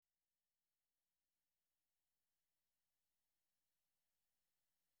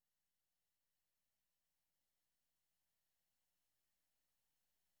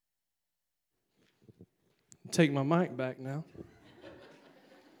Take my mic back now.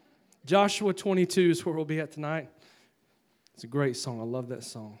 Joshua 22 is where we'll be at tonight. It's a great song. I love that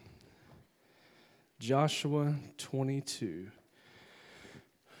song. Joshua 22.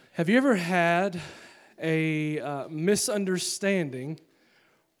 Have you ever had a misunderstanding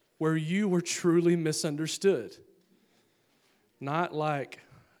where you were truly misunderstood? Not like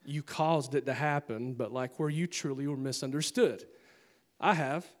you caused it to happen, but like where you truly were misunderstood. I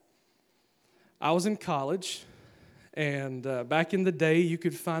have. I was in college, and back in the day, you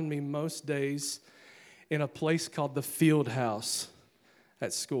could find me most days in a place called the Field House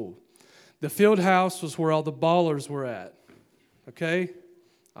at school. The Field House was where all the ballers were at, okay?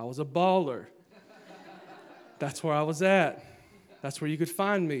 I was a baller. That's where I was at. That's where you could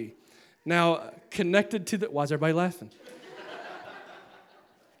find me. Now, connected to the... Why is everybody laughing?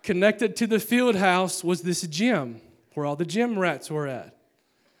 Connected to the Field House was this gym where all the gym rats were at.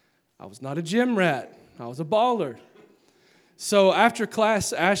 I was not a gym rat. I was a baller. So after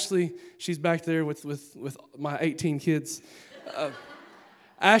class, Ashley, she's back there with my 18 kids.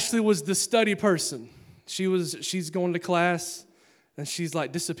 Ashley was the study person. She's going to class, and she's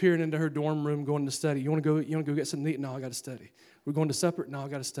like disappearing into her dorm room, going to study. You want to go get something to eat? No, I got to study. We're going to supper? No, I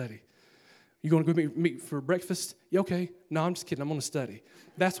got to study. You going to go meet for breakfast? Yeah, okay. No, I'm just kidding. I'm going to study.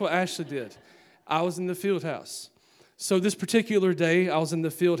 That's what Ashley did. I was in the Field House. So this particular day, I was in the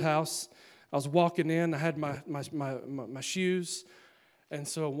Field House. I was walking in. I had my shoes. And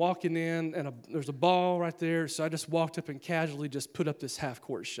so I'm walking in, and there's a ball right there. So I just walked up and casually just put up this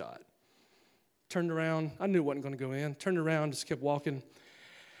half-court shot. Turned around. I knew it wasn't going to go in. Turned around, just kept walking.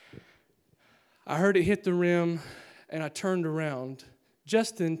 I heard it hit the rim, and I turned around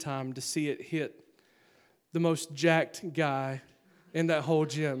just in time to see it hit the most jacked guy in that whole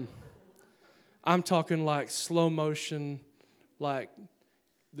gym. I'm talking like slow motion, like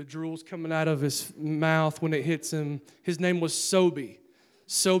the drool's coming out of his mouth when it hits him. His name was Sobey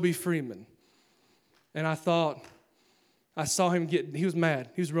Freeman. And I saw him he was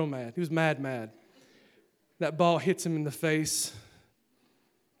mad. He was real mad. He was mad. That ball hits him in the face,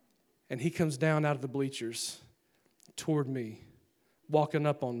 and he comes down out of the bleachers toward me, walking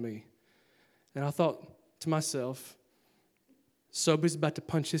up on me. And I thought to myself, Sobey's about to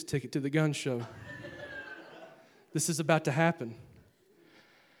punch his ticket to the gun show. This is about to happen.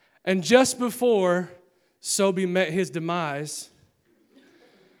 And just before Sobey met his demise,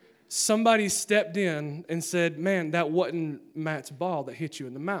 somebody stepped in and said, man, that wasn't Matt's ball that hit you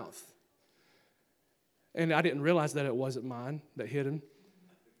in the mouth. And I didn't realize that it wasn't mine that hit him.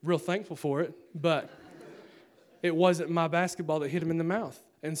 Real thankful for it, but it wasn't my basketball that hit him in the mouth.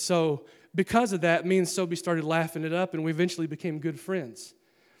 And so because of that, me and Sobey started laughing it up, and we eventually became good friends.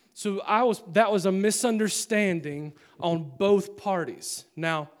 So that was a misunderstanding on both parties.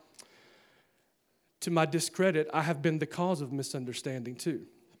 Now, to my discredit, I have been the cause of misunderstanding too.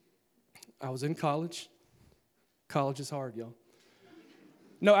 I was in college. College is hard, y'all.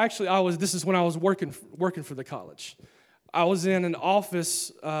 No, actually, this is when I was working for the college. I was in an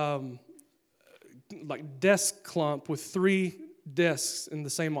office, like desk clump with 3 desks in the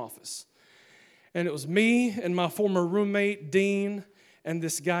same office. And it was me and my former roommate, Dean, and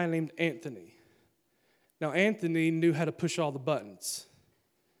this guy named Anthony. Now, Anthony knew how to push all the buttons,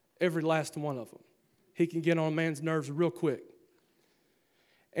 every last one of them. He can get on a man's nerves real quick.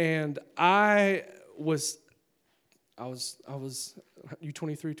 And I was, you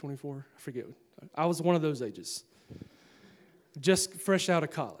 23, 24? I forget. I was one of those ages, just fresh out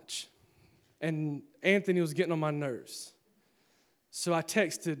of college. And Anthony was getting on my nerves. So I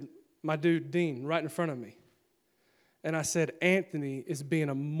texted my dude, Dean, right in front of me. And I said, Anthony is being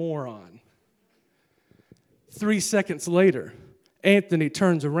a moron. 3 seconds later, Anthony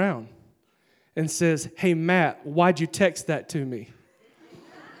turns around and says, hey, Matt, why'd you text that to me?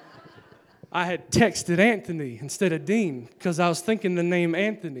 I had texted Anthony instead of Dean because I was thinking the name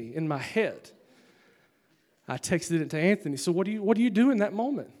Anthony in my head. I texted it to Anthony. So what do you do in that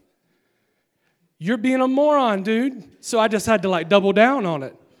moment? You're being a moron, dude. So I just had to double down on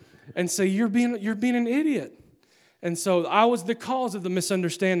it and say, you're being an idiot. And so I was the cause of the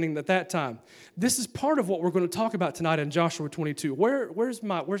misunderstanding at that time. This is part of what we're going to talk about tonight in Joshua 22. Where's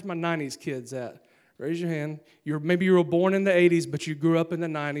my 90s kids at? Raise your hand. Maybe you were born in the 80s, but you grew up in the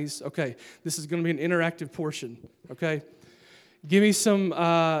 90s. Okay, this is going to be an interactive portion. Okay, give me some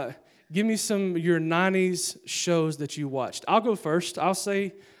of your 90s shows that you watched. I'll go first. I'll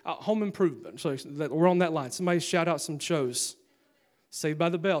say Home Improvement. So we're on that line. Somebody shout out some shows. Saved by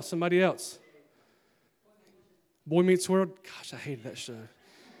the Bell. Somebody else. Boy Meets World. Gosh, I hated that show.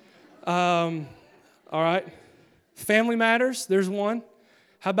 All right. Family Matters. There's one.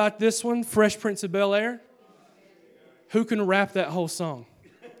 How about this one? Fresh Prince of Bel-Air. Who can rap that whole song?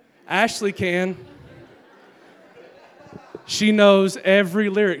 Ashley can. She knows every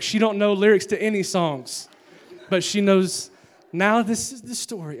lyric. She don't know lyrics to any songs, but she knows, now this is the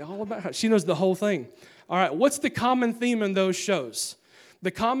story all about her. She knows the whole thing. All right, what's the common theme in those shows?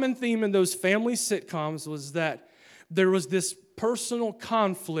 The common theme in those family sitcoms was that there was this personal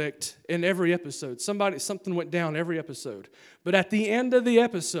conflict in every episode. Something went down every episode. But at the end of the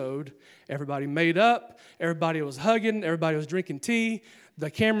episode, everybody made up, everybody was hugging, everybody was drinking tea, the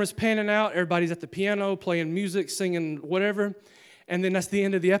camera's panning out, everybody's at the piano playing music, singing whatever, and then that's the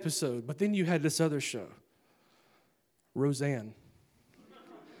end of the episode. But then you had this other show, Roseanne.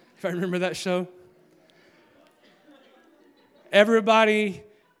 If I remember that show. Everybody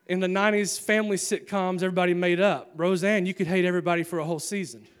in the 90s family sitcoms, everybody made up. Roseanne, you could hate everybody for a whole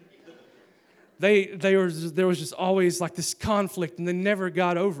season. There was just always like this conflict, and they never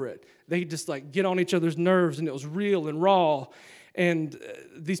got over it. They just like get on each other's nerves, and it was real and raw. And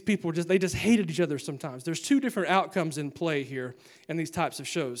these people they just hated each other sometimes. There's two different outcomes in play here in these types of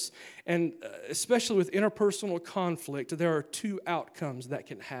shows. And especially with interpersonal conflict, there are two outcomes that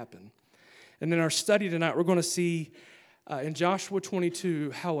can happen. And in our study tonight, we're going to see in Joshua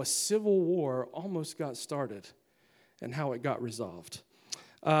 22 how a civil war almost got started and how it got resolved.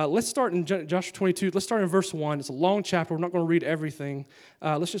 Let's start in Joshua 22. Let's start in verse 1. It's a long chapter. We're not going to read everything.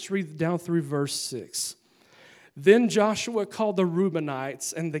 Let's just read down through verse 6. Then Joshua called the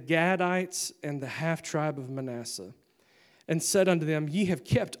Reubenites and the Gadites and the half-tribe of Manasseh and said unto them, Ye have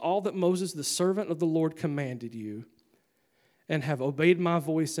kept all that Moses the servant of the Lord commanded you, and have obeyed my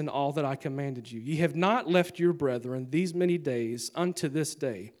voice in all that I commanded you. Ye have not left your brethren these many days unto this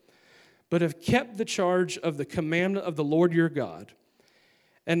day, but have kept the charge of the commandment of the Lord your God.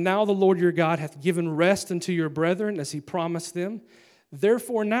 And now the Lord your God hath given rest unto your brethren, as he promised them.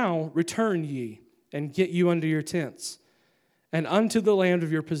 Therefore now return ye, and get you unto your tents, and unto the land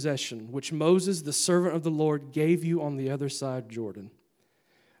of your possession, which Moses the servant of the Lord gave you on the other side Jordan.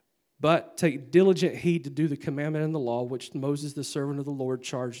 But take diligent heed to do the commandment and the law which Moses the servant of the Lord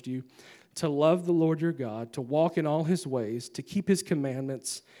charged you, to love the Lord your God, to walk in all his ways, to keep his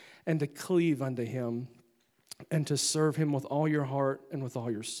commandments, and to cleave unto him, and to serve him with all your heart and with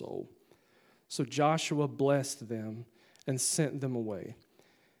all your soul. So Joshua blessed them and sent them away,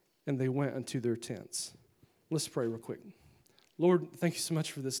 and they went unto their tents. Let's pray real quick. Lord, thank you so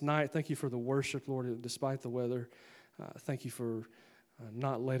much for this night. Thank you for the worship, Lord, despite the weather. Thank you for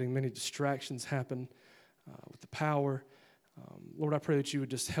not letting many distractions happen with the power. Lord, I pray that you would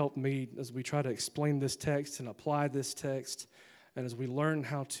just help me as we try to explain this text and apply this text, and as we learn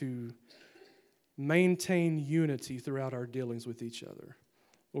how to maintain unity throughout our dealings with each other.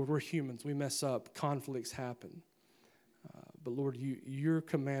 Lord, we're humans. We mess up. Conflicts happen. But Lord, your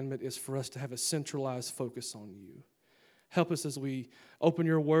commandment is for us to have a centralized focus on you. Help us as we open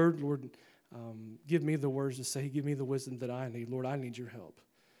your word. Lord, give me the words to say. Give me the wisdom that I need. Lord, I need your help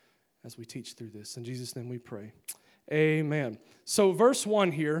as we teach through this. In Jesus' name we pray. Amen. So verse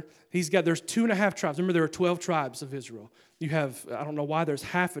 1 here, there's 2.5 tribes. Remember, there are 12 tribes of Israel. You have, I don't know why there's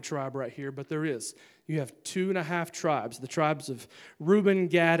half a tribe right here, but there is. You have 2.5 tribes, the tribes of Reuben,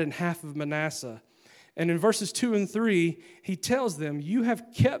 Gad, and half of Manasseh. And in verses 2 and 3, he tells them, you have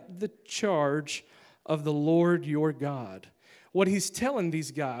kept the charge of the Lord your God. What he's telling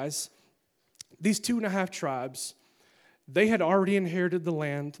these guys, these 2.5 tribes, they had already inherited the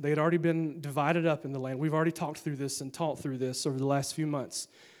land. They had already been divided up in the land. We've already talked through this and taught through this over the last few months.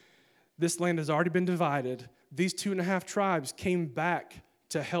 This land has already been divided. These 2.5 tribes came back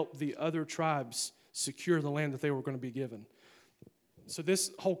to help the other tribes secure the land that they were going to be given. So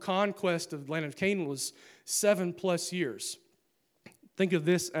this whole conquest of the land of Canaan was 7+ years. Think of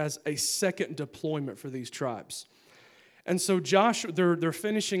this as a second deployment for these tribes. And so Joshua, they're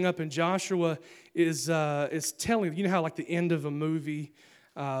finishing up, and Joshua is telling, you know how like the end of a movie,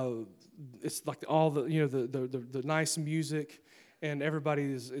 it's like all the the nice music, and everybody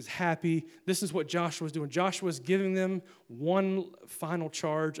is happy. This is what Joshua's doing. Joshua's giving them one final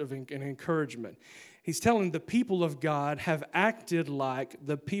charge of an encouragement. He's telling the people of God have acted like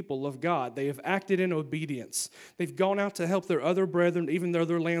the people of God. They have acted in obedience. They've gone out to help their other brethren, even though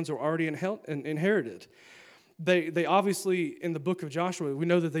their lands are already inherited. They obviously, in the book of Joshua, we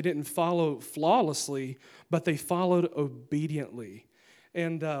know that they didn't follow flawlessly, but they followed obediently.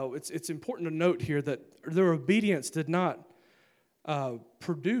 And it's important to note here that their obedience did not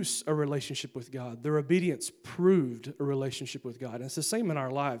produce a relationship with God. Their obedience proved a relationship with God. And it's the same in our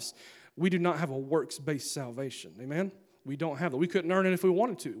lives. We do not have a works-based salvation. Amen? We don't have that. We couldn't earn it if we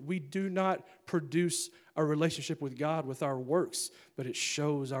wanted to. We do not produce a relationship with God with our works, but it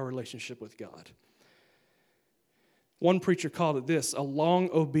shows our relationship with God. One preacher called it this: a long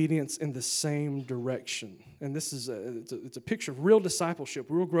obedience in the same direction. And this is it's a picture of real discipleship,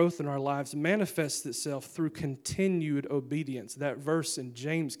 real growth in our lives manifests itself through continued obedience. That verse in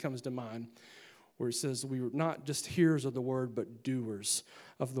James comes to mind where it says we were not just hearers of the word, but doers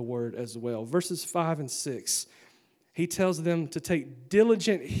of the word as well. Verses 5 and 6, he tells them to take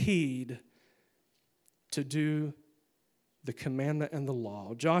diligent heed to do the commandment and the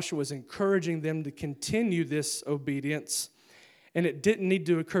law. Joshua is encouraging them to continue this obedience, and it didn't need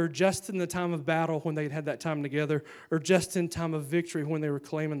to occur just in the time of battle when they'd had that time together, or just in time of victory when they were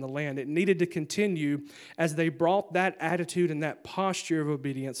claiming the land. It needed to continue as they brought that attitude and that posture of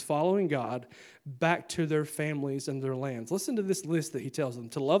obedience, following God, back to their families and their lands. Listen to this list that he tells them: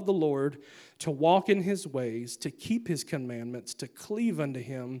 to love the Lord, to walk in his ways, to keep his commandments, to cleave unto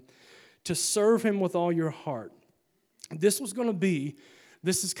him, to serve him with all your heart. This is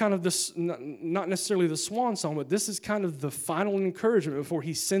kind of this, not necessarily the swan song, but this is kind of the final encouragement before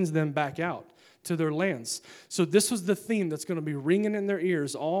he sends them back out to their lands. So this was the theme that's going to be ringing in their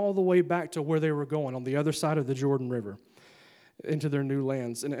ears all the way back to where they were going, on the other side of the Jordan River, into their new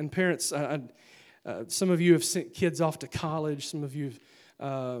lands. And parents, some of you have sent kids off to college. Some of you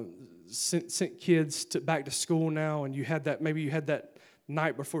have sent kids back to school now, and you had that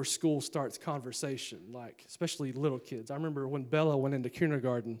night before school starts conversation, like especially little kids. I remember when Bella went into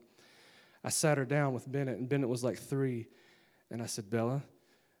kindergarten, I sat her down with Bennett, and Bennett was like 3, and I said, Bella,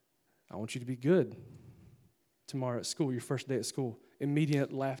 I want you to be good tomorrow at school, your first day at school.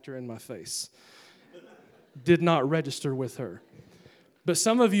 Immediate laughter in my face. Did not register with her. But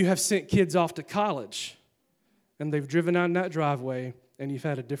some of you have sent kids off to college, and they've driven out in that driveway, and you've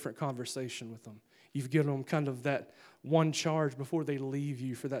had a different conversation with them. You've given them kind of that one charge before they leave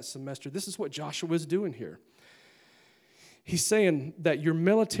you for that semester. This is what Joshua is doing here. He's saying that your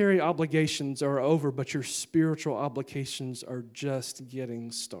military obligations are over, but your spiritual obligations are just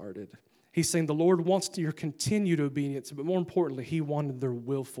getting started. He's saying the Lord wants your continued obedience, but more importantly, he wanted their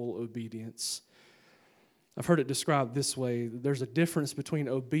willful obedience. I've heard it described this way: there's a difference between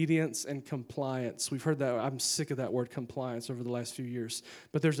obedience and compliance. We've heard that. I'm sick of that word compliance over the last few years.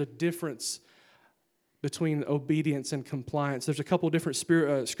 But there's a difference between obedience and compliance. There's a couple of different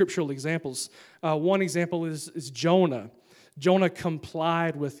scriptural examples. One example is Jonah. Jonah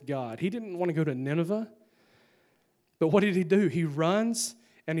complied with God. He didn't want to go to Nineveh, but what did he do? He runs,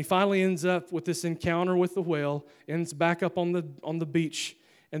 and he finally ends up with this encounter with the whale, ends back up on the beach,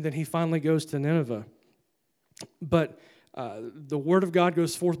 and then he finally goes to Nineveh. But the word of God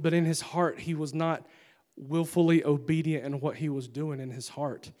goes forth, but in his heart, he was not willfully obedient in what he was doing in his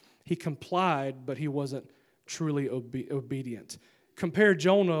heart. He complied, but he wasn't truly obedient. Compare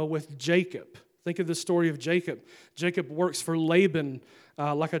Jonah with Jacob. Think of the story of Jacob. Jacob works for Laban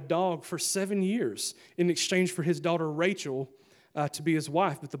like a dog for 7 years in exchange for his daughter Rachel to be his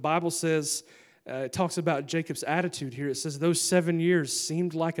wife. But the Bible says, it talks about Jacob's attitude here. It says those 7 years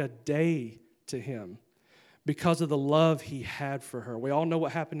seemed like a day to him because of the love he had for her. We all know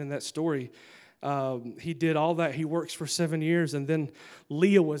what happened in that story. He did all that. He works for 7 years, and then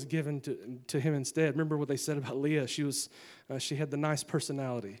Leah was given to him instead. Remember what they said about Leah? She had the nice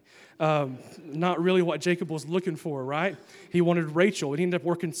personality. Not really what Jacob was looking for, right? He wanted Rachel, and he ended up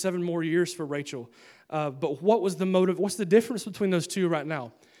working 7 more years for Rachel. But what was the motive? What's the difference between those two right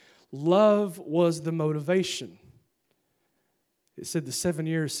now? Love was the motivation. It said the 7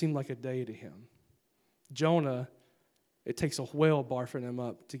 years seemed like a day to him. Jonah, it takes a whale barfing him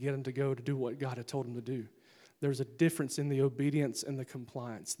up to get him to go to do what God had told him to do. There's a difference in the obedience and the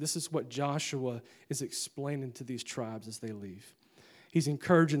compliance. This is what Joshua is explaining to these tribes as they leave. He's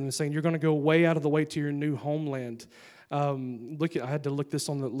encouraging them, saying, you're going to go way out of the way to your new homeland. I had to look at this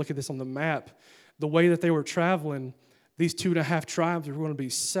on the map. The way that they were traveling, these 2.5 tribes were going to be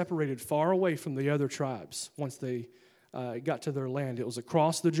separated far away from the other tribes once they got to their land. It was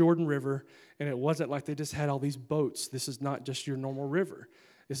across the Jordan River, and it wasn't like they just had all these boats. This is not just your normal river.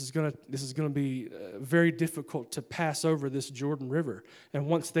 This is going to be very difficult to pass over this Jordan River. And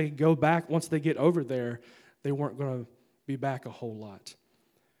once they get over there, they weren't going to be back a whole lot.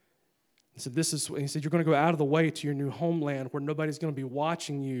 He said, you're going to go out of the way to your new homeland where nobody's going to be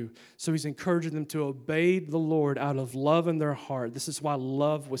watching you. So he's encouraging them to obey the Lord out of love in their heart. This is why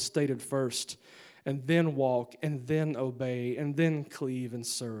love was stated first, and then walk, and then obey, and then cleave and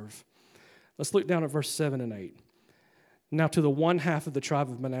serve. Let's look down at verse 7 and 8. Now to the one half of the tribe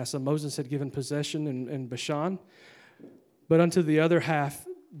of Manasseh, Moses had given possession in Bashan, but unto the other half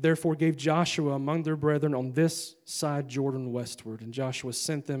therefore gave Joshua among their brethren on this side Jordan westward. And Joshua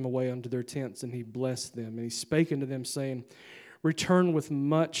sent them away unto their tents, and he blessed them. And he spake unto them, saying, return with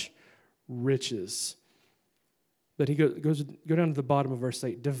much riches. But he go down to the bottom of verse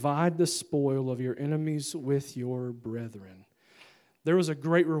 8. Divide the spoil of your enemies with your brethren. There was a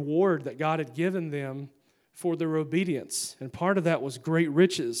great reward that God had given them for their obedience. And part of that was great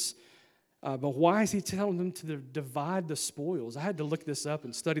riches. But why is he telling them to divide the spoils? I had to look this up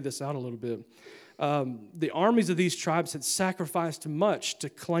and study this out a little bit. The armies of these tribes had sacrificed much to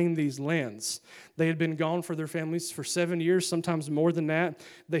claim these lands. They had been gone for their families for 7 years, sometimes more than that.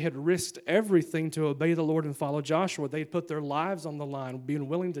 They had risked everything to obey the Lord and follow Joshua. They had put their lives on the line, being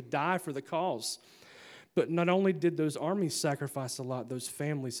willing to die for the cause. But not only did those armies sacrifice a lot, those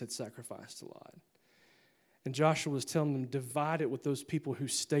families had sacrificed a lot. And Joshua was telling them, divide it with those people who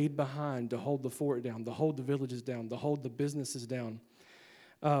stayed behind to hold the fort down, to hold the villages down, to hold the businesses down.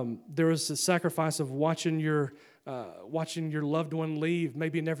 There was a sacrifice of watching your loved one leave,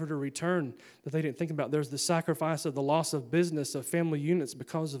 maybe never to return, that they didn't think about. There's the sacrifice of the loss of business, of family units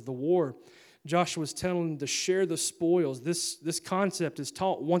because of the war. Joshua was telling them to share the spoils. This concept is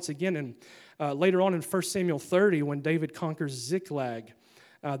taught once again later on in 1 Samuel 30 when David conquers Ziklag.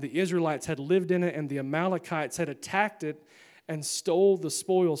 The Israelites had lived in it, and the Amalekites had attacked it and stole the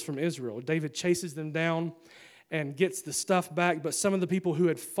spoils from Israel. David chases them down and gets the stuff back, but some of the people who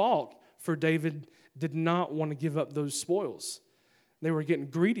had fought for David did not want to give up those spoils. They were getting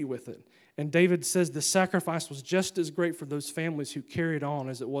greedy with it. And David says the sacrifice was just as great for those families who carried on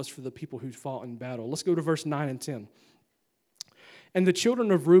as it was for the people who fought in battle. Let's go to verse 9 and 10. And the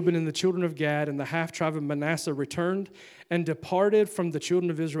children of Reuben and the children of Gad and the half-tribe of Manasseh returned and departed from the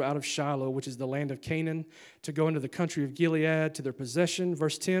children of Israel out of Shiloh, which is the land of Canaan, to go into the country of Gilead to their possession.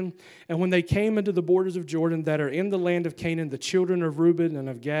 Verse 10, and when they came into the borders of Jordan that are in the land of Canaan, the children of Reuben and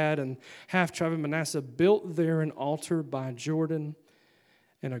of Gad and half-tribe of Manasseh built there an altar by Jordan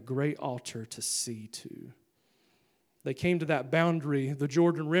and a great altar to see to. They came to that boundary, the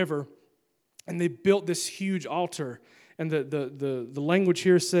Jordan River, and they built this huge altar. And the language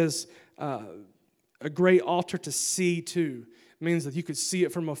here says a great altar to see to. It means that you could see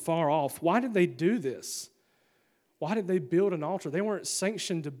it from afar off. Why did they do this? Why did they build an altar? They weren't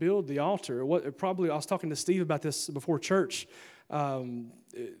sanctioned to build the altar. I was talking to Steve about this before church.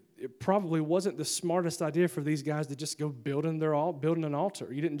 It probably wasn't the smartest idea for these guys to just go building an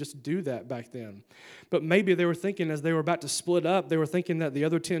altar. You didn't just do that back then. But maybe they were thinking as they were about to split up, they were thinking that the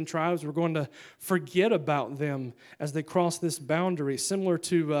other 10 tribes were going to forget about them as they crossed this boundary, similar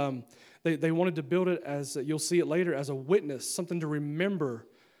to they wanted to build it as, you'll see it later, as a witness, something to remember.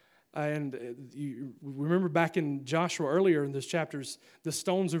 And you remember back in Joshua earlier in those chapters, the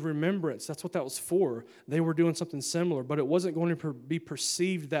stones of remembrance, that's what that was for. They were doing something similar, but it wasn't going to be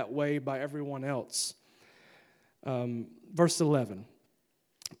perceived that way by everyone else. Verse 11,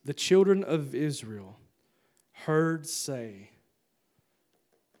 the children of Israel heard say.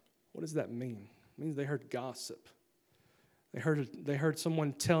 What does that mean? It means they heard gossip. They heard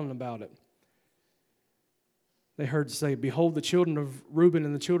someone telling about it. They heard say, behold, the children of Reuben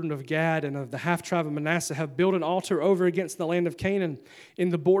and the children of Gad and of the half-tribe of Manasseh have built an altar over against the land of Canaan in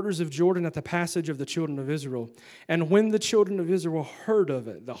the borders of Jordan at the passage of the children of Israel. And when the children of Israel heard of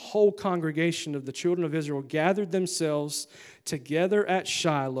it, the whole congregation of the children of Israel gathered themselves together at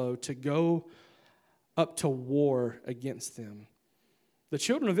Shiloh to go up to war against them. The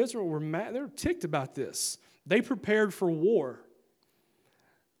children of Israel were mad. They were ticked about this. They prepared for war.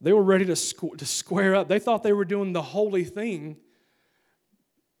 They were ready to square up. They thought they were doing the holy thing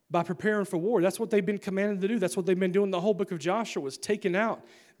by preparing for war. That's what they've been commanded to do. That's what they've been doing. The whole book of Joshua was taking out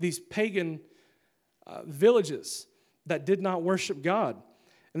these pagan villages that did not worship God.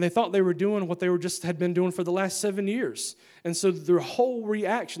 And they thought they were doing what they had been doing for the last 7 years. And so their whole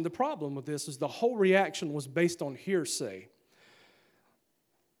reaction, the problem with this is the whole reaction was based on hearsay.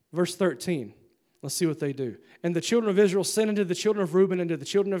 Verse 13. Let's see what they do. And the children of Israel sent unto the children of Reuben and to the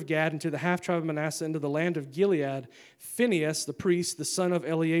children of Gad and to the half-tribe of Manasseh into the land of Gilead, Phinehas the priest, the son of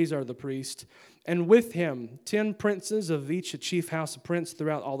Eleazar the priest, and with him 10 princes, of each a chief house of prince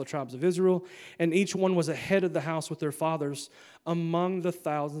throughout all the tribes of Israel, and each one was a head of the house with their fathers among the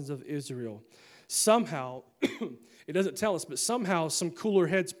thousands of Israel. Somehow, it doesn't tell us, but somehow some cooler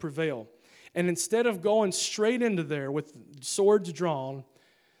heads prevail. And instead of going straight into there with swords drawn,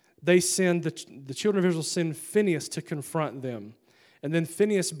 they send, the children of Israel send Phinehas to confront them. And then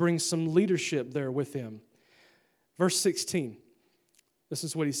Phinehas brings some leadership there with him. Verse 16, this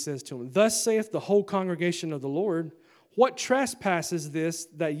is what he says to him. Thus saith the whole congregation of the Lord, what trespass is this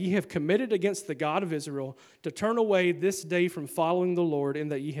that ye have committed against the God of Israel, to turn away this day from following the Lord,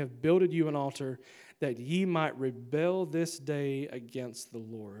 and that ye have builded you an altar, that ye might rebel this day against the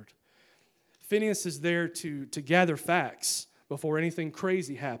Lord. Phinehas is there to gather facts before anything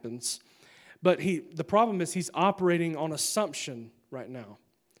crazy happens. But the problem is he's operating on assumption right now.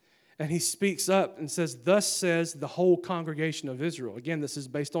 And he speaks up and says, thus says the whole congregation of Israel. Again, this is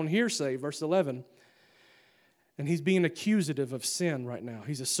based on hearsay, verse 11. And he's being accusative of sin right now.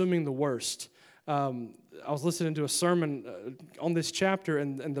 He's assuming the worst. I was listening to a sermon on this chapter,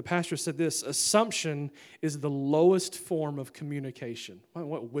 and the pastor said this: assumption is the lowest form of communication.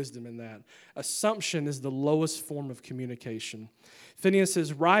 What wisdom in that. Assumption is the lowest form of communication. Phinehas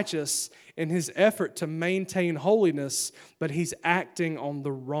is righteous in his effort to maintain holiness, but he's acting on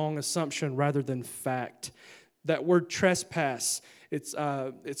the wrong assumption rather than fact. That word trespass,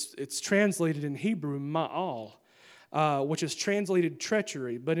 it's translated in Hebrew, ma'al, which is translated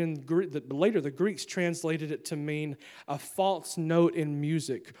treachery, but later the Greeks translated it to mean a false note in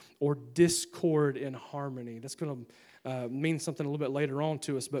music or discord in harmony. That's going to mean something a little bit later on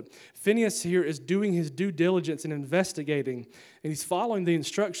to us. But Phinehas here is doing his due diligence in investigating, and he's following the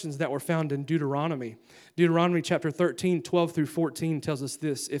instructions that were found in Deuteronomy. Deuteronomy chapter 13, 12 through 14 tells us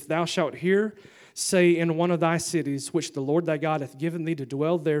this: if thou shalt hear say in one of thy cities, which the Lord thy God hath given thee to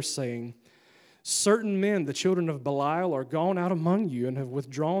dwell there, saying, certain men, the children of Belial, are gone out among you and have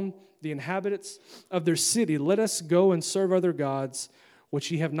withdrawn the inhabitants of their city. Let us go and serve other gods, which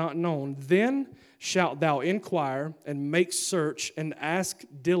ye have not known. Then shalt thou inquire and make search and ask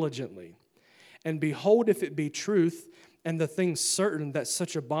diligently. And behold, if it be truth, and the thing certain that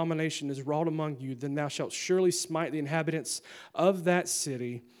such abomination is wrought among you, then thou shalt surely smite the inhabitants of that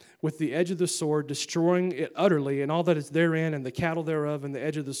city with the edge of the sword, destroying it utterly, and all that is therein, and the cattle thereof, and the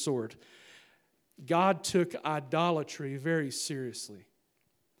edge of the sword. God took idolatry very seriously.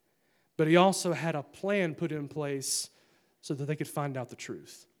 But he also had a plan put in place so that they could find out the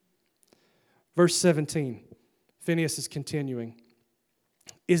truth. Verse 17, Phinehas is continuing.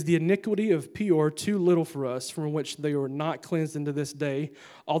 Is the iniquity of Peor too little for us, from which they were not cleansed unto this day,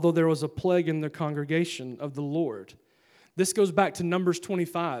 although there was a plague in the congregation of the Lord? This goes back to Numbers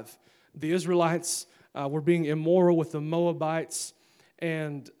 25. The Israelites were being immoral with the Moabites,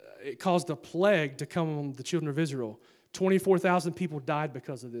 and it caused a plague to come on the children of Israel. 24,000 people died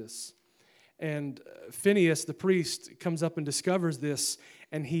because of this. And Phinehas, the priest, comes up and discovers this,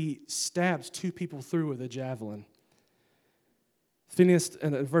 and he stabs 2 people through with a javelin. Phinehas,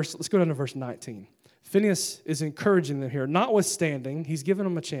 let's go down to verse 19. Phinehas is encouraging them here. Notwithstanding, he's giving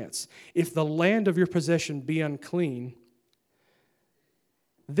them a chance. If the land of your possession be unclean,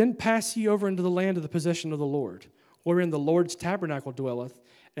 then pass ye over into the land of the possession of the Lord, wherein the Lord's tabernacle dwelleth,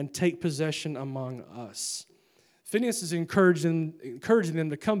 and take possession among us. Phinehas is encouraging them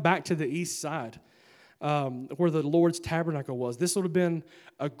to come back to the east side, where the Lord's tabernacle was. This would have been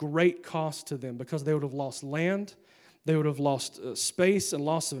a great cost to them because they would have lost land, they would have lost space and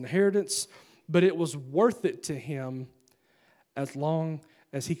loss of inheritance, but it was worth it to him as long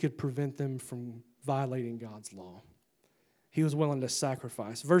as he could prevent them from violating God's law. He was willing to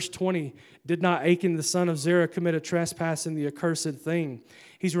sacrifice. Verse 20, did not Achan the son of Zerah commit a trespass in the accursed thing?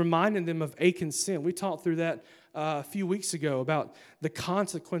 He's reminding them of Achan's sin. We talked through that a few weeks ago about the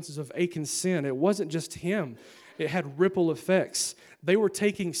consequences of Achan's sin. It wasn't just him. It had ripple effects. They were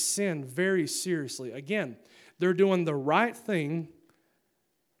taking sin very seriously. Again, they're doing the right thing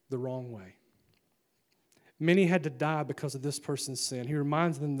the wrong way. Many had to die because of this person's sin. He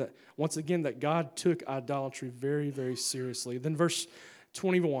reminds them that, once again, that God took idolatry very, very seriously. Then verse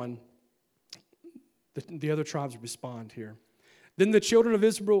 21, the other tribes respond here. Then the children of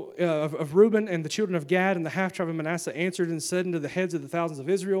Israel, of Reuben, and the children of Gad, and the half-tribe of Manasseh answered and said unto the heads of the thousands of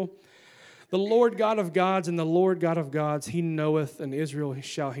Israel, the Lord God of gods and the Lord God of gods, he knoweth, and Israel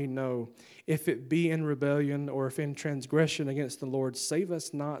shall he know. If it be in rebellion or if in transgression against the Lord, save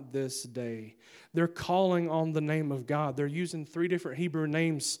us not this day. They're calling on the name of God. They're using 3 different Hebrew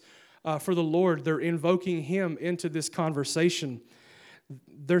names for the Lord. They're invoking him into this conversation.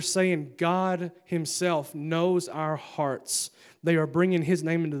 They're saying God himself knows our hearts. They are bringing his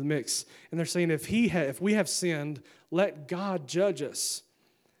name into the mix. And they're saying if we have sinned, let God judge us.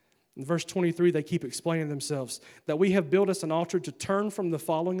 In verse 23, they keep explaining themselves that we have built us an altar to turn from the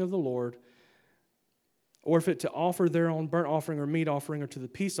following of the Lord, or if it to offer their own burnt offering or meat offering or to the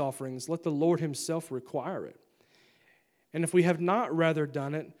peace offerings, let the Lord himself require it. And if we have not rather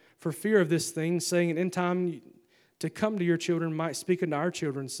done it for fear of this thing, saying in time to come to your children might speak unto our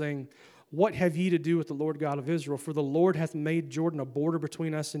children, saying, what have ye to do with the Lord God of Israel? For the Lord hath made Jordan a border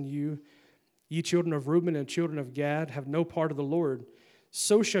between us and you. Ye children of Reuben and children of Gad have no part of the Lord.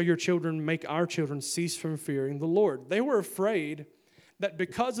 So shall your children make our children cease from fearing the Lord. They were afraid that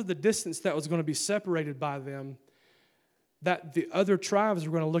because of the distance that was going to be separated by them, that the other tribes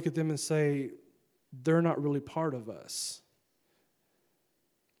were going to look at them and say, they're not really part of us.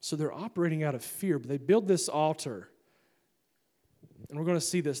 So they're operating out of fear, but they build this altar. And we're going to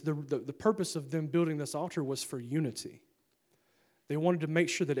see this. The purpose of them building this altar was for unity. They wanted to make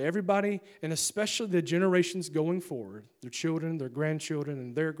sure that everybody, and especially the generations going forward, their children, their grandchildren,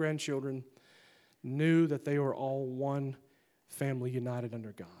 and their grandchildren, knew that they were all one family united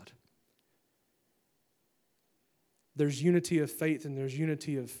under God. There's unity of faith and there's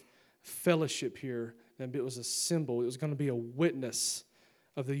unity of fellowship here. And it was a symbol. It was going to be a witness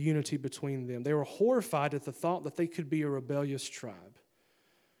of the unity between them. They were horrified at the thought that they could be a rebellious tribe.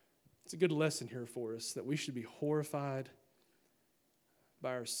 It's a good lesson here for us that we should be horrified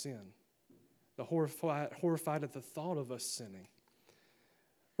by our sin. Horrified at the thought of us sinning.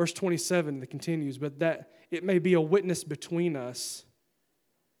 Verse 27, it continues, but that it may be a witness between us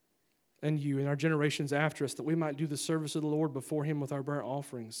and you and our generations after us, that we might do the service of the Lord before him with our burnt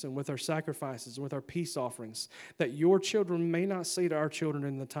offerings and with our sacrifices and with our peace offerings, that your children may not say to our children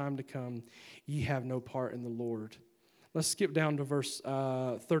in the time to come, ye have no part in the Lord. Let's skip down to verse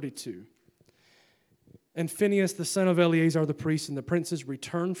 32. And Phinehas, the son of Eleazar the priest, and the princes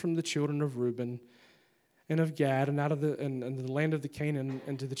returned from the children of Reuben and of Gad, and out of the land of the Canaan,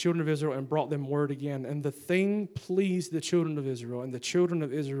 and to the children of Israel, and brought them word again. And the thing pleased the children of Israel, and the children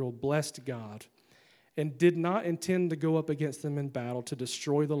of Israel blessed God, and did not intend to go up against them in battle to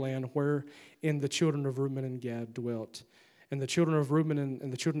destroy the land wherein the children of Reuben and Gad dwelt. And the children of Reuben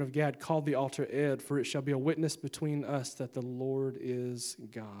and the children of Gad called the altar Ed, for it shall be a witness between us that the Lord is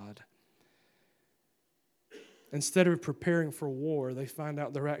God. Instead of preparing for war, they find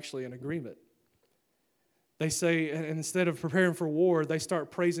out they're actually in agreement. They say, and instead of preparing for war, they start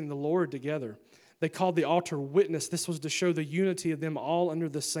praising the Lord together. They called the altar witness. This was to show the unity of them all under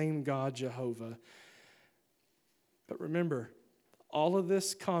the same God, Jehovah. But remember, all of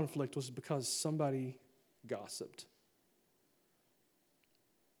this conflict was because somebody gossiped.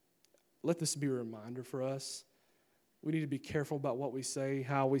 Let this be a reminder for us. We need to be careful about what we say,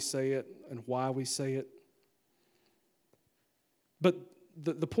 how we say it, and why we say it. But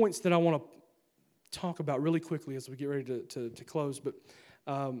the points that I want to talk about really quickly as we get ready to close, but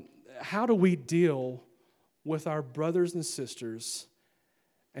how do we deal with our brothers and sisters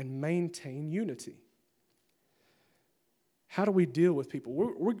and maintain unity? How do we deal with people?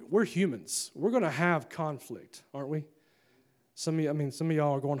 We're humans. We're going to have conflict, aren't we? Some of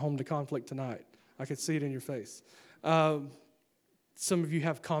y'all are going home to conflict tonight. I could see it in your face. Some of you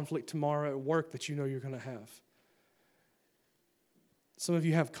have conflict tomorrow at work that you know you're going to have. Some of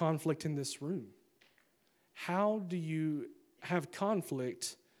you have conflict in this room. How do you have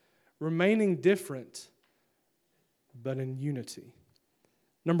conflict remaining different but in unity?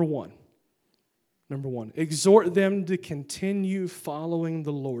 Number one, exhort them to continue following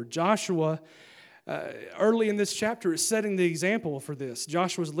the Lord. Joshua, early in this chapter, is setting the example for this.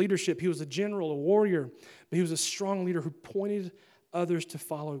 Joshua's leadership, he was a general, a warrior, but he was a strong leader who pointed others to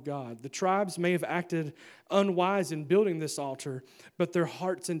follow God. The tribes may have acted unwise in building this altar, but their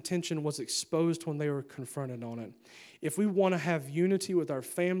heart's intention was exposed when they were confronted on it. If we want to have unity with our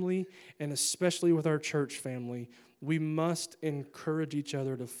family, and especially with our church family, we must encourage each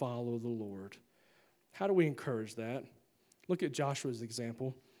other to follow the Lord. How do we encourage that? Look at Joshua's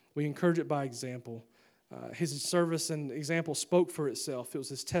example. We encourage it by example. His service and example spoke for itself. It was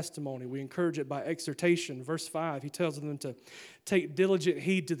his testimony. We encourage it by exhortation. Verse 5, he tells them to take diligent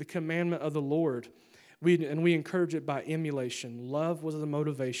heed to the commandment of the Lord. We encourage it by emulation. Love was the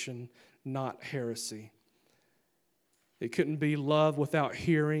motivation, not heresy. It couldn't be love without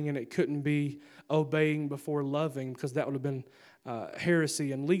hearing, and it couldn't be obeying before loving, because that would have been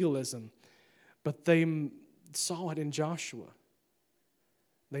heresy and legalism. But they saw it in Joshua.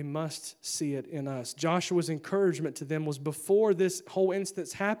 They must see it in us. Joshua's encouragement to them was before this whole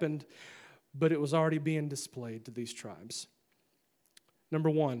instance happened, but it was already being displayed to these tribes. Number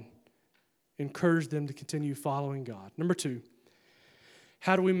one, encourage them to continue following God. Number two,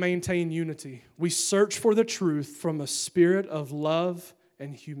 how do we maintain unity? We search for the truth from a spirit of love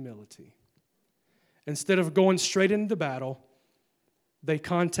and humility. Instead of going straight into battle, they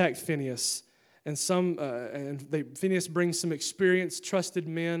contact Phinehas. And Phinehas brings some experienced, trusted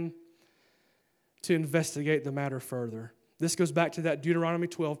men to investigate the matter further. This goes back to that Deuteronomy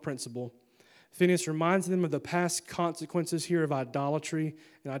 12 principle. Phinehas reminds them of the past consequences here of idolatry.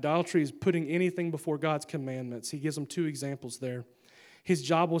 And idolatry is putting anything before God's commandments. He gives them two examples there. His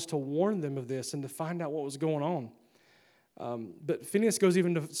job was to warn them of this and to find out what was going on. But Phinehas goes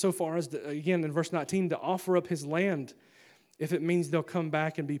even so far as, again, in verse 19, to offer up his land if it means they'll come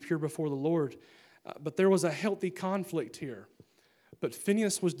back and be pure before the Lord. But there was a healthy conflict here. But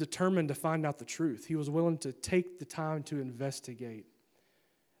Phinehas was determined to find out the truth. He was willing to take the time to investigate.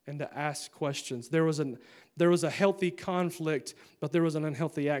 and to ask questions. There was a healthy conflict, but there was an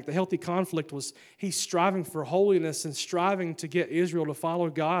unhealthy act. The healthy conflict was he's striving for holiness and striving to get Israel to follow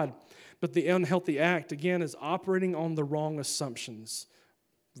God. But the unhealthy act, again, is operating on the wrong assumptions.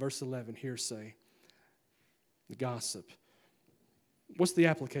 Verse 11, hearsay, the gossip. What's the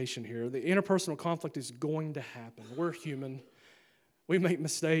application here? The interpersonal conflict is going to happen. We're human. We make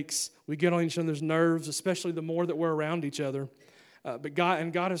mistakes. We get on each other's nerves, especially the more that we're around each other. But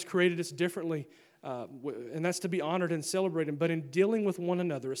God has created us differently, and that's to be honored and celebrated. But in dealing with one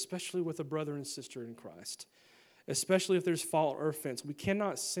another, especially with a brother and sister in Christ, especially if there's fault or offense, we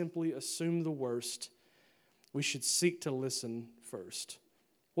cannot simply assume the worst. We should seek to listen first.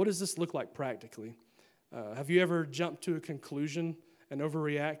 What does this look like practically? Have you ever jumped to a conclusion and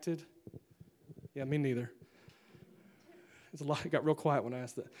overreacted? Yeah, me neither. It got real quiet when I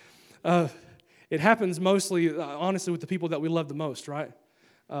asked that. It happens mostly, honestly, with the people that we love the most, right?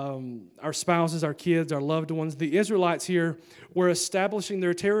 Our spouses, our kids, our loved ones. The Israelites here were establishing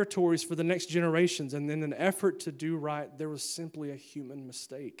their territories for the next generations, and in an effort to do right, there was simply a human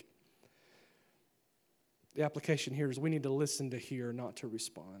mistake. The application here is we need to listen to hear, not to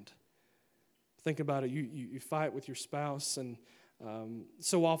respond. Think about it. You fight with your spouse, and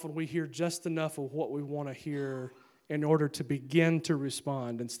so often we hear just enough of what we want to hear in order to begin to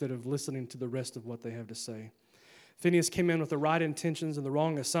respond instead of listening to the rest of what they have to say. Phinehas came in with the right intentions and the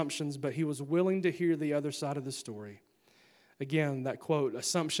wrong assumptions, but he was willing to hear the other side of the story. Again, that quote,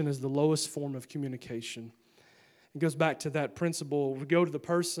 assumption is the lowest form of communication. It goes back to that principle. Go to the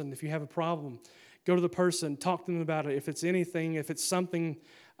person. If you have a problem, go to the person, talk to them about it. If it's anything, if it's something,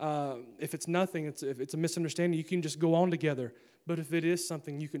 if it's nothing, if it's a misunderstanding, you can just go on together. But if it is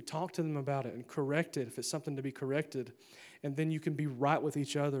something, you can talk to them about it and correct it if it's something to be corrected. And then you can be right with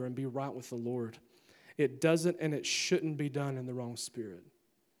each other and be right with the Lord. It doesn't and it shouldn't be done in the wrong spirit.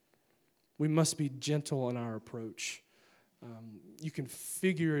 We must be gentle in our approach. You can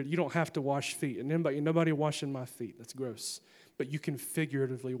figure it. You don't have to wash feet. And nobody washing my feet. That's gross. But you can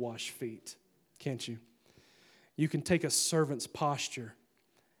figuratively wash feet, can't you? You can take a servant's posture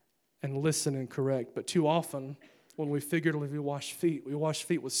and listen and correct. But too often, when we figuratively wash feet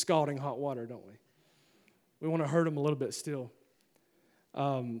with scalding hot water, don't we? We want to hurt them a little bit still.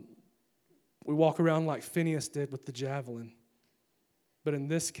 We walk around like Phinehas did with the javelin. But in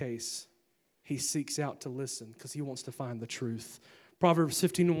this case, he seeks out to listen because he wants to find the truth. Proverbs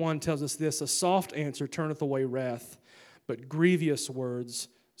 15:1 tells us this, a soft answer turneth away wrath, but grievous words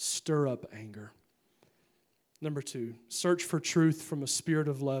stir up anger. Number 2, search for truth from a spirit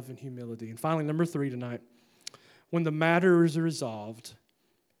of love and humility. And finally, number 3 tonight, when the matter is resolved,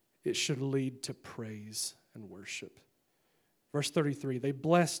 it should lead to praise and worship. Verse 33, they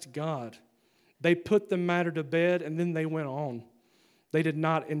blessed God. They put the matter to bed, and then they went on.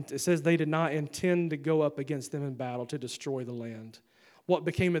 It says they did not intend to go up against them in battle to destroy the land. What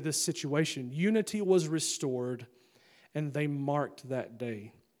became of this situation? Unity was restored, and they marked that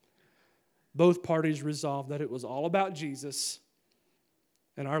day. Both parties resolved that it was all about Jesus,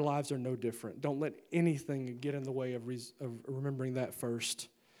 and our lives are no different. Don't let anything get in the way of remembering that first.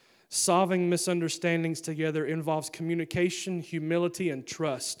 Solving misunderstandings together involves communication, humility, and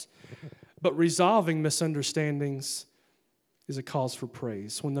trust. But resolving misunderstandings is a cause for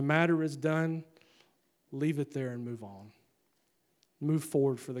praise. When the matter is done, leave it there and move on. Move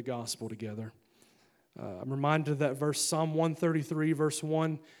forward for the gospel together. I'm reminded of that verse, Psalm 133, verse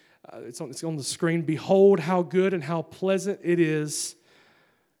 1. It's on the screen. Behold how good and how pleasant it is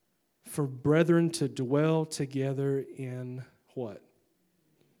for brethren to dwell together in what?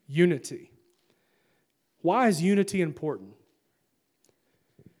 Unity. Why is unity important?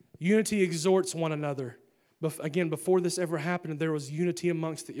 Unity exhorts one another. Again, before this ever happened, there was unity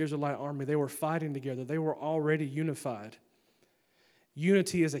amongst the Israelite army. They were fighting together. They were already unified.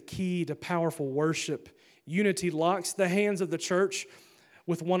 Unity is a key to powerful worship. Unity locks the hands of the church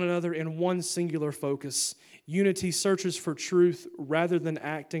with one another in one singular focus. Unity searches for truth rather than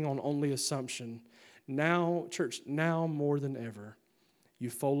acting on only assumption. Now, church, now more than ever,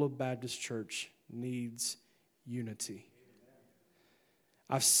 Eufaula Baptist Church needs unity.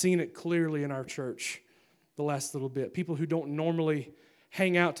 I've seen it clearly in our church the last little bit. People who don't normally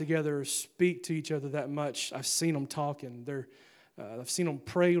hang out together or speak to each other that much, I've seen them talking. I've seen them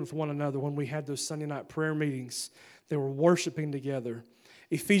pray with one another when we had those Sunday night prayer meetings. They were worshiping together.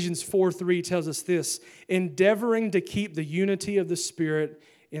 Ephesians 4:3 tells us this, endeavoring to keep the unity of the Spirit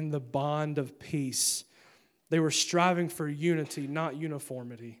in the bond of peace. They were striving for unity, not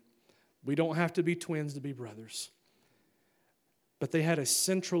uniformity. We don't have to be twins to be brothers. But they had a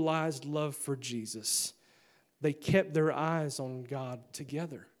centralized love for Jesus. They kept their eyes on God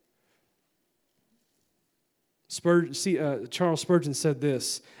together. Charles Spurgeon said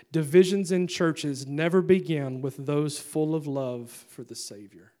this: divisions in churches never begin with those full of love for the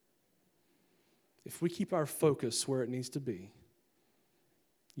Savior. If we keep our focus where it needs to be,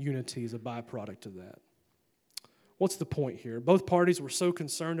 unity is a byproduct of that. What's the point here? Both parties were so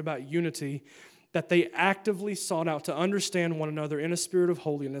concerned about unity that they actively sought out to understand one another in a spirit of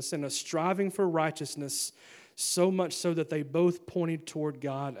holiness and a striving for righteousness, so much so that they both pointed toward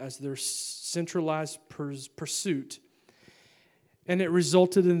God as their centralized pursuit. And it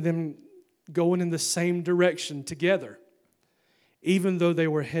resulted in them going in the same direction together, even though they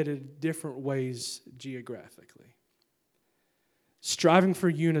were headed different ways geographically. Striving for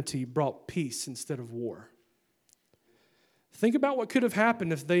unity brought peace instead of war. Think about what could have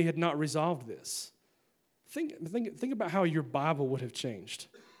happened if they had not resolved this. Think about how your Bible would have changed.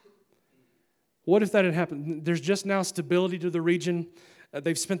 What if that had happened? There's just now stability to the region.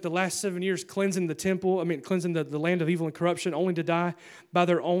 They've spent the last 7 years cleansing the temple, cleansing the land of evil and corruption, only to die by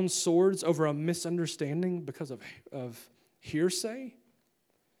their own swords over a misunderstanding because of hearsay.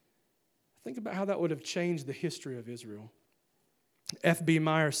 Think about how that would have changed the history of Israel. F.B.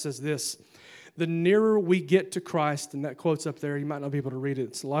 Meyer says this: the nearer we get to Christ, and that quote's up there, you might not be able to read it,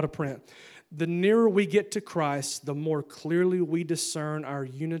 it's a lot of print. The nearer we get to Christ, the more clearly we discern our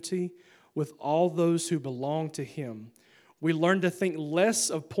unity with all those who belong to Him. We learn to think less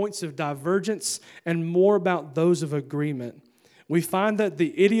of points of divergence and more about those of agreement. We find that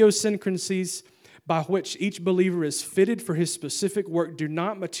the idiosyncrasies by which each believer is fitted for his specific work do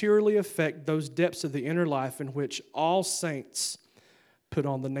not materially affect those depths of the inner life in which all saints put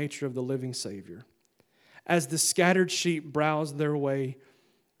on the nature of the living Savior. As the scattered sheep browse their way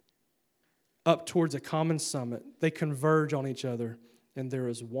up towards a common summit, they converge on each other, and there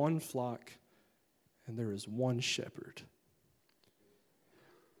is one flock and there is one shepherd.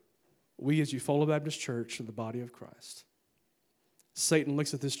 We as Eufaula Baptist Church are the body of Christ. Satan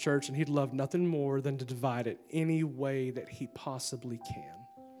looks at this church and he'd love nothing more than to divide it any way that he possibly can.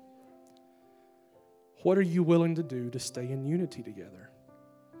 What are you willing to do to stay in unity together?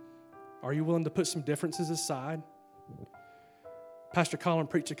 Are you willing to put some differences aside? Pastor Colin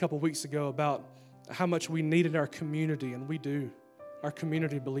preached a couple weeks ago about how much we needed our community, and we do. Our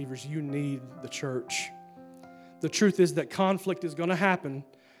community believers, you need the church. The truth is that conflict is going to happen,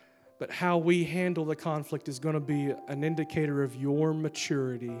 but how we handle the conflict is going to be an indicator of your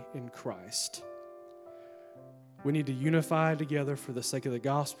maturity in Christ. We need to unify together for the sake of the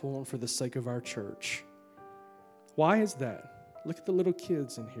gospel and for the sake of our church. Why is that? Look at the little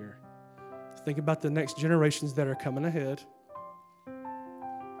kids in here. Think about the next generations that are coming ahead.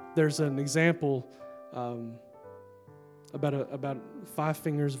 There's an example about 5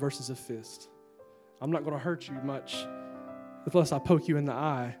 fingers versus a fist. I'm not going to hurt you much unless I poke you in the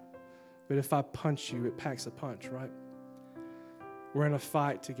eye. But if I punch you, it packs a punch, right? We're in a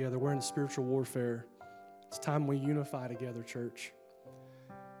fight together. We're in spiritual warfare. It's time we unify together, church.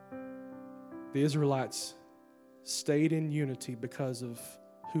 The Israelites stayed in unity because of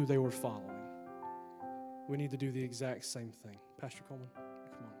who they were following. We need to do the exact same thing. Pastor Coleman,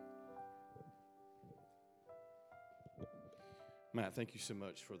 come on. Matt, thank you so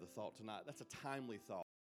much for the thought tonight. That's a timely thought.